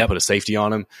past you. You want to put a safety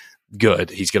on him, good,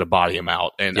 he's going to body him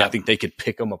out. And I think they could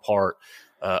pick them apart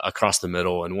across the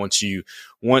middle. And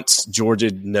once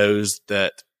Georgia knows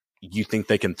that you think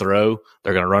they can throw,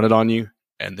 they're going to run it on you,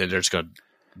 and then they're just going to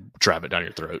drive it down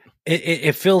your throat.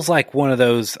 It feels like one of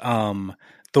those,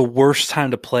 the worst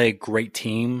time to play a great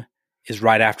team is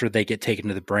right after they get taken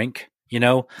to the brink,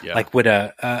 like with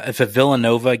if a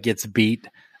Villanova gets beat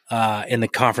in the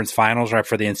conference finals right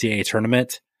for the NCAA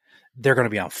tournament, they're going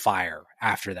to be on fire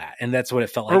after that. And that's what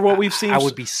it felt like. Or what we've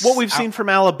seen from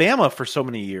Alabama for so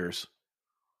many years.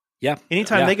 Yeah.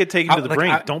 Anytime they get taken to the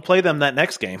brink, don't play them that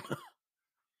next game.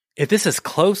 If this is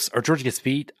close or Georgia gets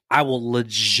beat, I will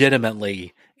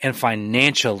legitimately and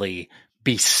financially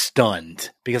be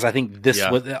stunned, because I think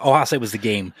Ohio State was the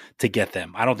game to get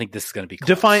them. I don't think this is going to be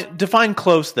close. Define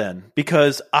close then,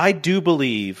 because I do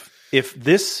believe if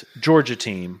this Georgia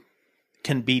team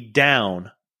can be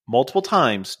down multiple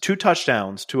times, 2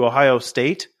 touchdowns to Ohio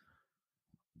State,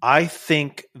 I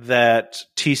think that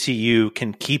TCU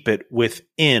can keep it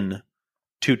within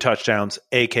 2 touchdowns,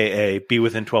 aka be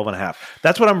within 12.5.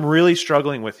 That's what I'm really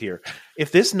struggling with here.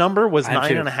 If this number was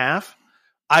 9.5,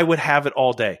 I would have it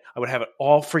all day. I would have it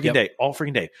all freaking day, all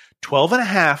freaking day.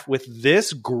 12.5 with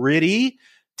this gritty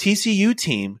TCU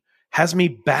team has me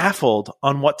baffled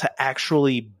on what to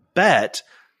actually bet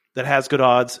that has good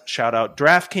odds. Shout out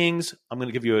DraftKings. I'm going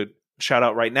to give you a shout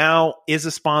out right now. Is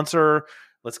a sponsor.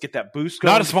 Let's get that boost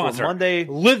going. Not a sponsor. Monday.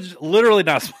 Literally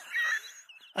not a sponsor.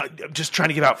 I'm just trying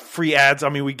to give out free ads. I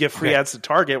mean, we give free ads to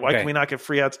Target. Why can we not give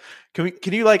free ads? Can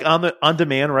you like on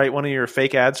demand write one of your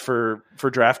fake ads for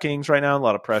DraftKings right now? A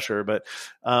lot of pressure, but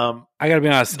I got to be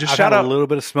honest. Just shout out a little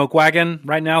bit of smoke wagon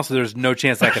right now, so there's no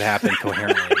chance that could happen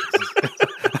coherently.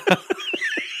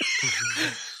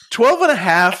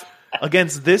 12.5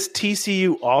 against this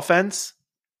TCU offense,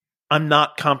 I'm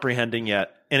not comprehending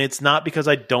yet. And it's not because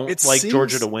I don't like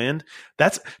Georgia to win.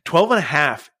 That's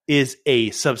 12.5 is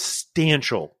a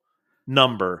substantial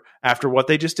number after what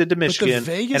they just did to Michigan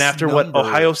and after what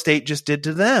Ohio State just did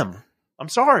to them. I'm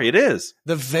sorry, it is.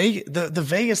 The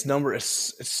Vegas number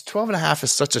is 12.5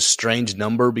 is such a strange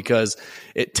number because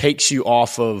it takes you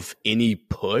off of any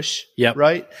push. Yep.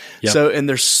 Right. Yep. So, and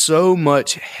there's so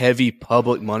much heavy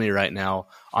public money right now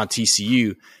on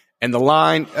TCU, and the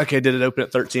line, okay, did it open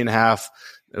at 13.5,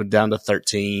 down to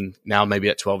 13, now maybe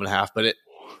at 12.5, but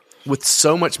with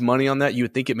so much money on that, you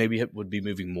would think it maybe would be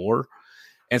moving more.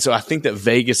 And so I think that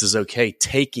Vegas is okay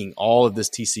taking all of this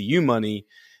TCU money,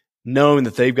 knowing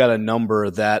that they've got a number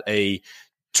that a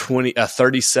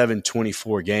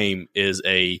 37-24 game is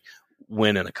a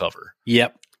win and a cover.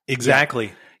 Yep. Exactly.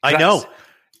 Yeah. I know.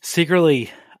 Secretly,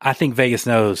 I think Vegas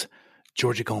knows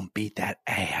Georgia going to beat that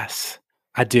ass.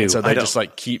 I do. And so they just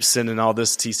like keep sending all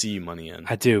this TCU money in.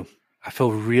 I do. I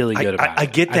feel really good about it. I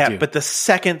get that, but the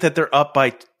second that they're up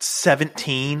by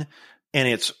 17 and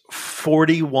it's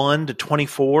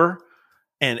 41-24,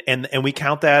 and we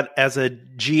count that as a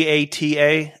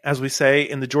GATA, as we say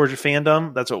in the Georgia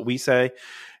fandom, that's what we say,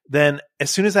 then as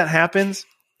soon as that happens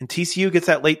and TCU gets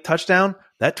that late touchdown,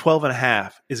 that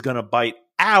 12.5 is going to bite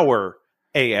our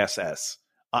ASS.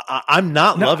 I'm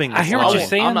not loving this. I hear what you're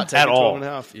saying. I'm not taking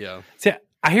 12.5. Yeah. See,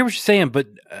 I hear what you're saying, but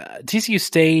TCU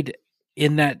stayed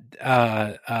in that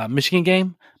Michigan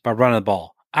game by running the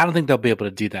ball. I don't think they'll be able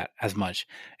to do that as much.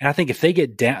 And I think if they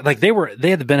get down, like they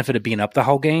had the benefit of being up the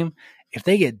whole game. If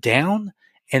they get down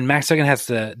and Max Duggan has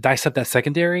to dice up that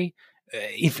secondary,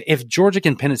 if Georgia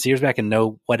can pin its ears back and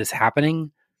know what is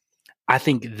happening, I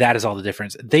think that is all the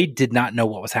difference. They did not know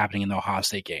what was happening in the Ohio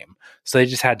State game, so they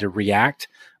just had to react.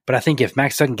 But I think if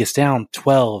Max Duggan gets down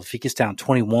 12, if he gets down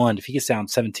 21, if he gets down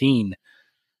 17,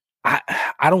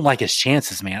 I don't like his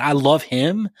chances, man. I love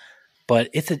him, but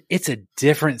it's a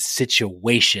different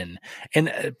situation.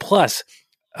 And plus,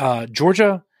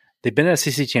 Georgia, they've been at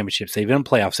SEC championships, they've been in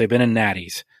playoffs, they've been in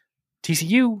natties.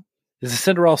 TCU is a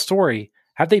Cinderella story.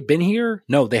 Have they been here?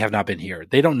 No, they have not been here.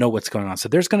 They don't know what's going on. So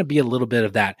there's going to be a little bit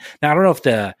of that. Now, I don't know if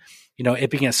it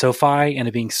being at SoFi and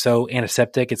it being so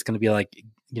antiseptic, it's going to be like,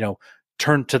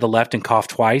 turn to the left and cough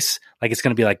twice. Like it's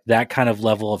going to be like that kind of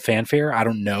level of fanfare. I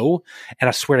don't know. And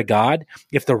I swear to God,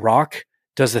 if The Rock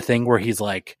does the thing where he's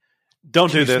like,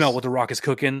 don't do this. Smell what The Rock is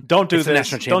cooking. Don't do this. The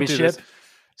national championship.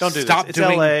 Don't do Stop this.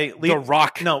 doing LA. The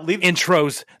Rock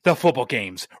intros, the football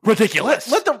games.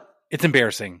 Ridiculous. It's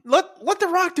embarrassing. Let The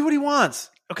Rock do what he wants.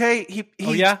 Okay.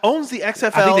 He owns the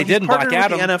XFL. I think they did in Black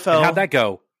Adam. The NFL. And how'd that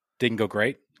go? Didn't go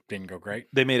great.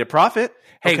 They made a profit.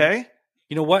 Hey, okay.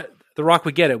 You know what? The Rock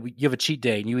would get it. You have a cheat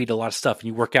day and you eat a lot of stuff and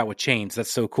you work out with chains. That's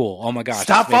so cool. Oh my gosh.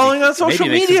 Stop following on social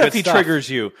media if he stuff. triggers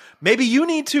you. Maybe you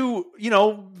need to,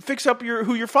 fix up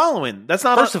who you're following. That's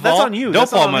not First of that's all, on you. Don't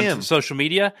That's follow on him him. on social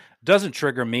media. Doesn't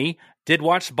trigger me. Did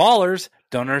watch Ballers.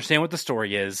 Don't understand what the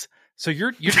story is. So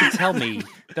you can tell me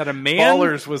that a man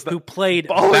who played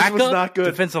backup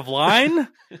defensive line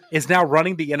is now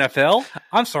running the NFL?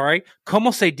 I'm sorry.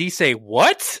 Como se dice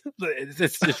what?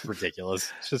 It's just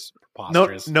ridiculous. It's just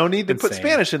preposterous. No need to put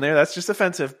Spanish in there. That's just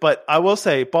offensive. But I will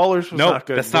say Ballers was not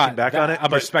good. That's not. Back on it.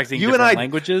 I'm respecting different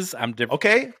languages. I'm different.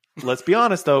 Okay. Let's be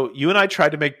honest, though. You and I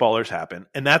tried to make Ballers happen,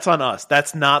 and that's on us.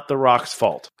 That's not The Rock's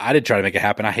fault. I did try to make it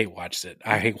happen. I hate watched it.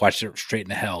 Straight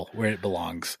into hell where it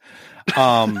belongs.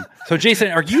 So, Jason,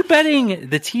 are you betting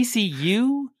the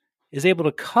TCU is able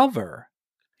to cover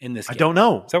in this game? I don't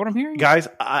know. Is that what I'm hearing? Guys,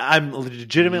 I'm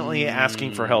legitimately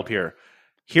asking for help here.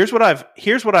 Here's what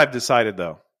I've decided,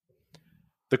 though.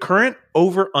 The current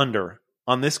over-under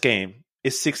on this game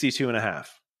is 62.5.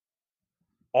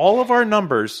 All of our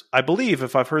numbers, I believe,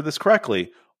 if I've heard this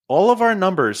correctly, all of our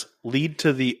numbers lead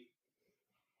to the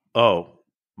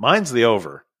mine's the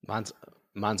over.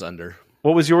 Mine's under.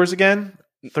 What was yours again?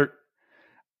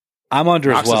 I'm under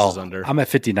Knox's as well. is under. I'm at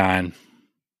 59.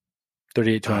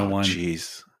 38-21.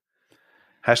 Jeez.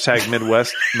 Hashtag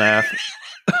Midwest math.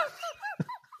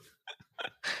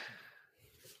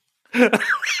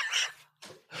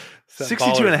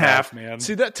 62.5, man.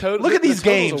 See that total? Look at these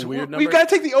games. We've got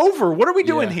to take the over. What are we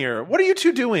doing here? What are you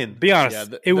two doing? Be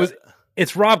honest.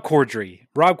 It's Rob Corddry.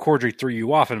 Rob Corddry threw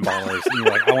you off in Ballers. And you're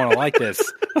like, I want to like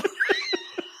this.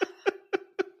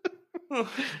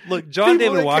 Look, John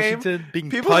David Washington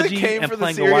being pudgy and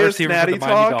playing a wide receiver for the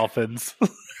Miami Dolphins.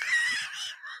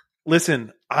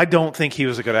 Listen, I don't think he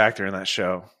was a good actor in that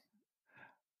show.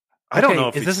 I don't know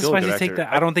if he's still a good actor.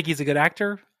 I don't think he's a good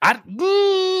actor.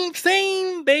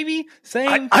 Same, baby.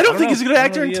 Same. I don't think he's a good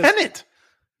actor in Tenet.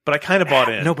 But I kind of bought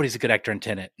in. Nobody's a good actor in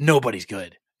Tenet. Nobody's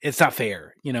good. it's not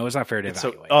fair. It's not fair to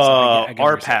evaluate.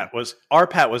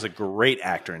 Arpat was a great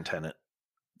actor in Tenet.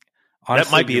 Honestly,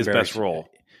 that might be his best role.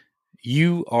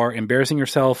 You are embarrassing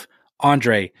yourself,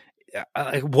 Andre.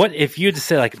 What if you had to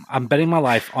say, like, I'm betting my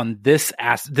life on this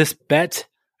bet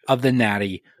of the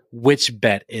Natty? Which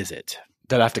bet is it?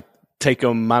 Did I have to take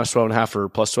them minus 12.5 or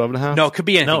plus 12.5? No, it could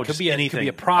be anything. No, it could be anything.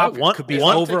 It could be a prop. Could be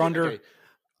over under. Okay.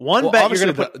 One bet you're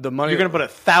going to put you're going to put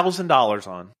 $1,000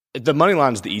 on. The money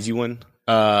line is the easy one,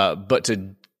 but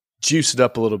to juice it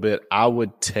up a little bit, I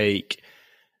would take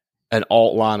an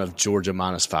alt line of Georgia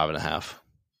minus 5.5.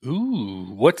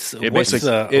 Ooh, it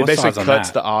basically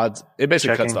cuts the odds. It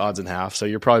basically cuts the odds in half. So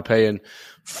you're probably paying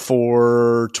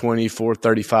 420,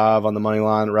 435 on the money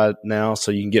line right now. So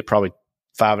you can get probably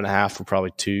 5.5 for probably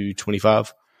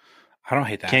 225. I don't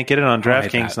hate that. Can't get it on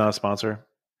DraftKings. Not a sponsor.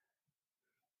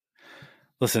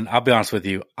 Listen, I'll be honest with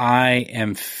you. I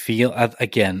am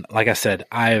again, like I said,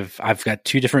 I've got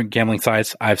 2 different gambling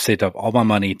sites. I've saved up all my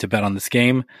money to bet on this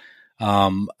game.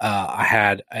 I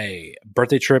had a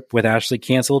birthday trip with Ashley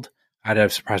canceled. I had a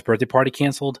surprise birthday party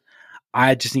canceled.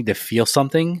 I just need to feel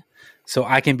something so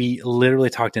I can be literally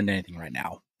talked into anything right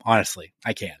now. Honestly,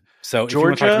 I can. So if you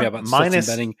want to talk to me about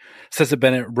Stetson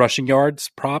Bennett rushing yards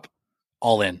prop,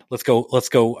 all in. Let's go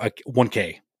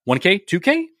 1K. 1K?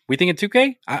 2K? We thinking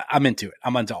 2K? I'm into it.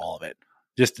 I'm into all of it.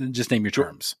 Just name your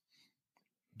terms.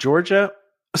 Georgia,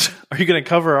 are you going to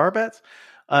cover our bets?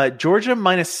 Georgia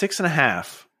minus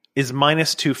 6.5. Is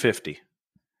minus 250.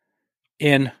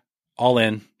 All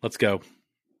in. Let's go.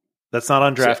 That's not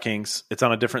on DraftKings. It's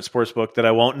on a different sports book that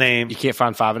I won't name. You can't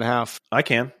find 5.5. I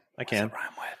can. What does it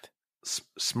rhyme with?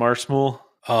 Smarsmool.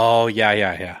 Oh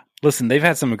yeah. Listen, they've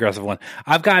had some aggressive one.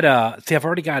 I've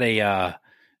already got a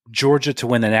Georgia to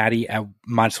win the Natty at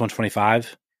minus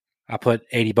 125. I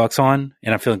put $80 on,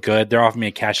 and I'm feeling good. They're offering me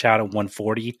a cash out at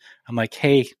 140. I'm like,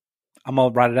 hey, I'm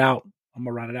gonna ride it out.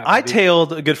 I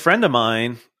tailed a good friend of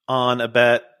mine on a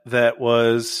bet that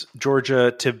was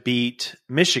Georgia to beat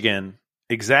Michigan.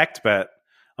 Exact bet.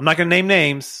 I'm not going to name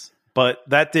names, but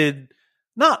that did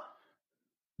not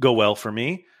go well for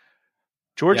me.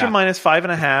 Georgia minus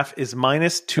 5.5 is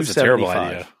minus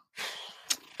 275.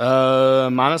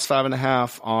 Minus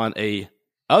 5.5 on a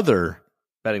other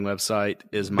betting website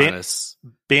is minus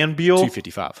Banbuell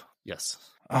 255. Yes.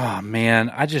 Oh man,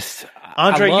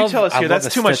 Andre, you tell us here.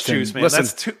 That's too much juice, man.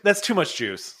 Listen, that's too much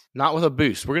juice. Not with a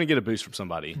boost. We're going to get a boost from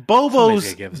somebody.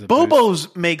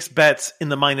 Bobo's makes bets in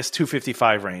the minus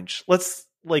 255 range.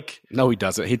 No, he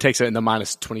doesn't. He takes it in the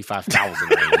minus 25,000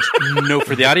 range. No,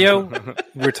 for the audio,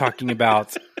 we're talking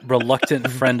about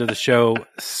reluctant friend of the show,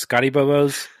 Scotty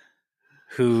Bobos,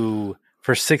 who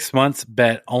for 6 months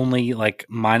bet only like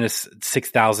minus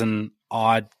 6,000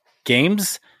 odd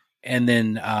games. And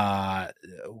then,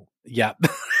 yeah.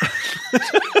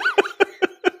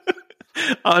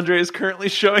 Andre is currently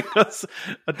showing us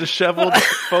a disheveled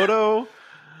photo.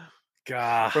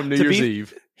 God. From New Year's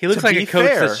Eve. He looks like a coach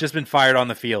that's just been fired on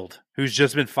the field, who's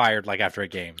just been fired like after a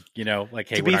game. Like,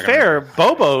 hey, to be fair,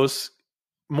 Bobo's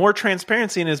more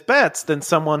transparency in his bets than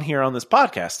someone here on this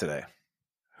podcast today.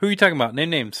 Who are you talking about? Name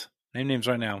names. Name names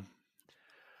right now.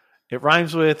 It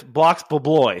rhymes with Blocks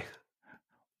Bobloy.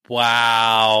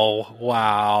 Wow.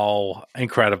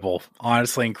 Incredible.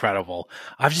 Honestly, incredible.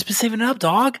 I've just been saving it up,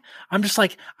 dog. I'm just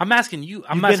like, I'm asking you.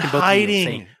 You've been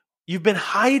hiding. You've been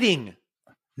hiding.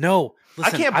 No.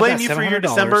 Listen, I can't blame you for your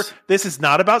December. This is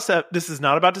not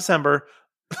about December.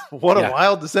 What a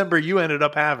wild December you ended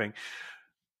up having.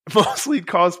 Mostly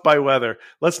caused by weather.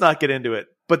 Let's not get into it.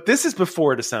 But this is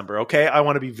before December, okay? I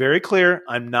want to be very clear.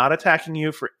 I'm not attacking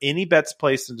you for any bets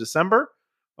placed in December,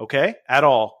 okay? At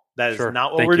all. That is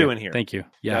not what we're doing here. Thank you.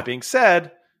 Yeah. That being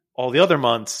said, all the other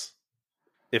months,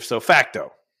 if so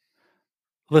facto.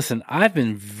 Listen, I've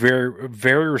been very,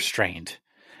 very restrained,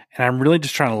 and I'm really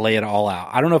just trying to lay it all out.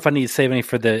 I don't know if I need to save any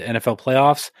for the NFL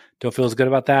playoffs. Don't feel as good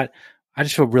about that. I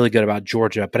just feel really good about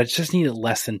Georgia, but I just need it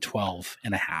less than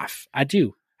 12.5. I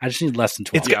do. I just need less than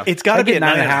 12. It's got to be 9.5.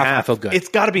 I feel good. It's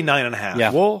got to be 9.5.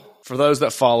 Yeah. Well, for those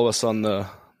that follow us on the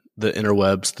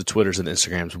interwebs, the Twitters and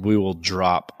Instagrams, we will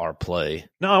drop our play.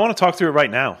 No, I want to talk through it right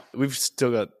now. We've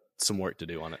still got some work to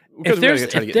do on it.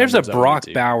 If there's a Brock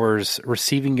Bowers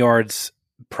receiving yards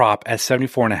prop at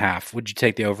 74.5, would you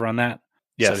take the over on that?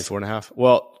 Yes. 74.5.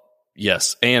 Well,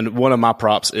 yes. And one of my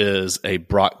props is a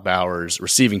Brock Bowers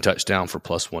receiving touchdown for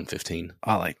plus 115.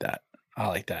 I like that.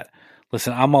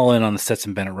 Listen, I'm all in on the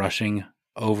Stetson Bennett rushing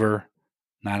over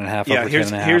 9.5. Yeah, over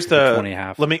here's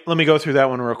 20.5. Let me go through that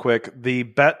one real quick. The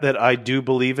bet that I do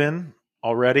believe in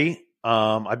already,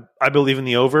 I believe in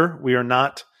the over. We are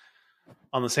not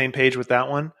on the same page with that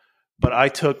one, but I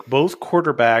took both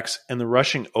quarterbacks and the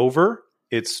rushing over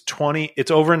It's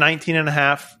over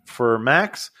 19.5 for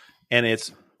Max, and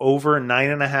it's over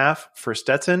 9.5 for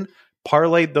Stetson.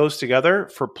 Parlayed those together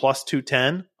for plus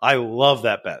 210. I love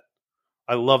that bet.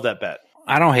 I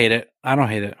don't hate it.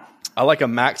 I like a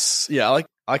Max. Yeah, I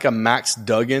like a Max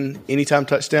Duggan anytime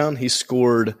touchdown. He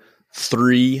scored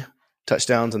 3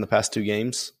 touchdowns in the past 2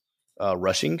 games,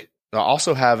 rushing. I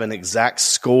also have an exact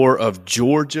score of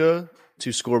Georgia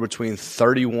to score between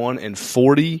 31 and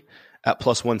 40 at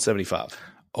plus 175.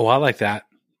 Oh, I like that.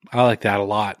 I like that a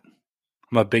lot.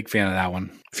 I'm a big fan of that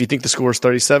one. If you think the score is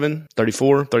 37,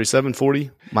 34, 37,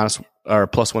 40, minus or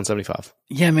plus 175.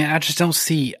 Yeah, man, I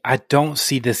don't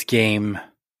see this game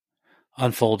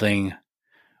unfolding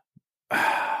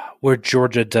where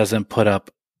Georgia doesn't put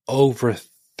up over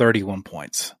 31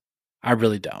 points. I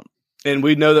really don't. And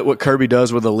we know that what Kirby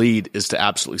does with a lead is to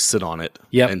absolutely sit on it.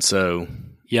 Yep. And so,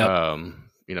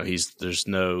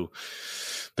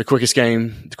 the quickest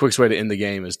way to end the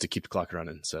game is to keep the clock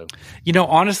running. So,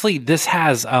 honestly, this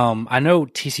has, I know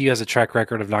TCU has a track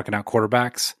record of knocking out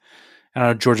quarterbacks. I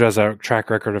know Georgia has a track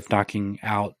record of knocking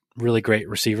out really great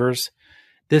receivers.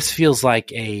 This feels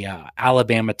like a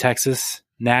Alabama, Texas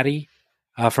Natty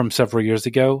from several years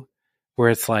ago,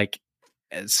 where it's like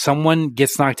someone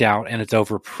gets knocked out and it's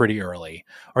over pretty early,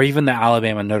 or even the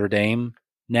Alabama Notre Dame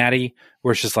Natty,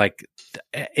 where it's just like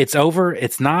it's over.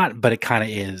 It's not, but it kind of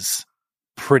is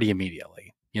pretty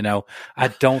immediately. I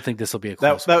don't think this will be a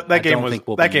close one. That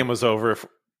game was over.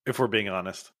 If we're being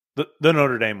honest, the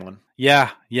Notre Dame one. Yeah.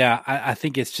 I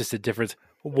think it's just a difference.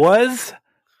 Was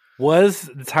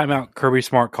the timeout Kirby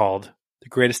Smart called the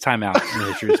greatest timeout in the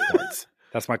history of sports?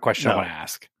 That's my question I want to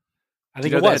ask. I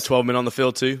think it was. They had 12 men on the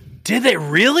field too. Did they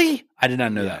really? I did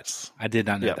not know that. I did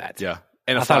not know that. Yeah,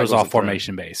 and I thought it was all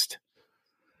formation based.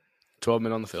 12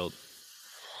 men on the field.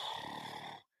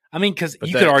 I mean, because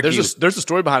you could argue there's a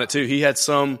story behind it too. He had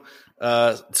some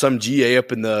GA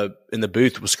up in the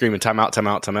booth was screaming timeout,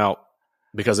 timeout, timeout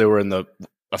because they were in a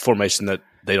formation that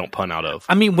they don't punt out of.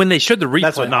 I mean, when they showed the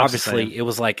replay, obviously it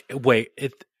was like, wait,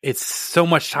 it's so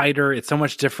much tighter, it's so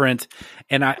much different.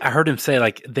 And I heard him say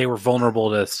like they were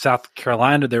vulnerable to South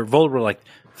Carolina. They were vulnerable to like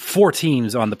 4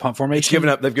 teams on the punt formation.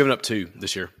 They've given up 2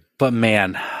 this year. But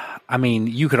man, I mean,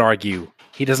 you could argue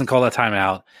he doesn't call that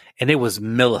timeout, and it was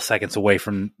milliseconds away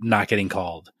from not getting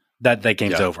called. That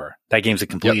game's over. That game's a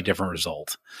completely different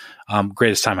result.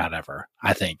 Greatest timeout ever,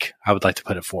 I think. I would like to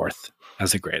put it forth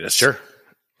as the greatest. Sure.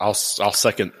 I'll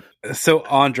second. So,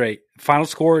 Andre, final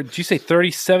score, did you say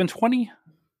 37-20?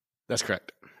 That's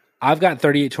correct. I've got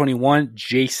 38-21.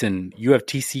 Jason, you have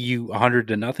TCU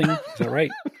 100-0. Is that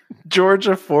right?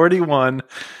 Georgia 41,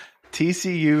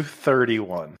 TCU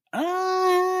 31.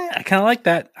 I kind of like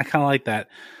that.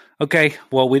 Okay,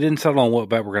 well, we didn't settle on what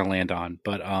bet we're going to land on,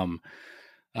 but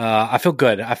I feel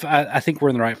good. I think we're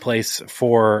in the right place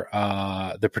for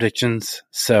the predictions.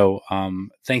 So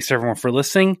thanks to everyone for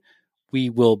listening. We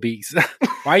will be.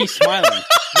 Why are you smiling?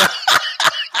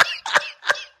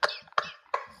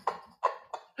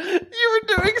 You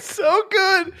were doing so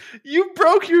good. You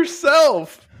broke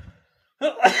yourself.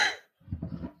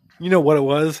 You know what it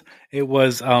was? It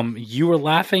was you were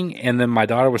laughing, and then my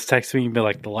daughter was texting me and be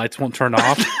like, the lights won't turn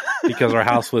off because our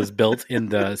house was built in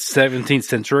the 17th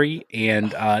century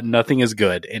and nothing is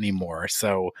good anymore.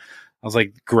 So I was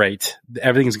like, great.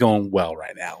 Everything's going well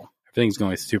right now. Everything's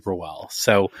going super well.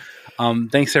 So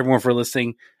thanks everyone for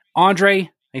listening. Andre,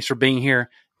 thanks for being here.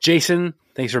 Jason,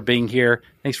 thanks for being here.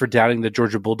 Thanks for doubting the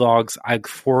Georgia Bulldogs. I look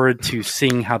forward to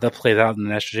seeing how that plays out in the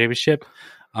national championship.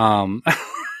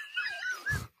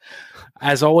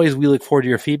 As always, we look forward to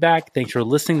your feedback. Thanks for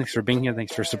listening. Thanks for being here.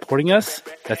 Thanks for supporting us.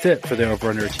 That's it for the Over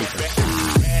Under Achievers.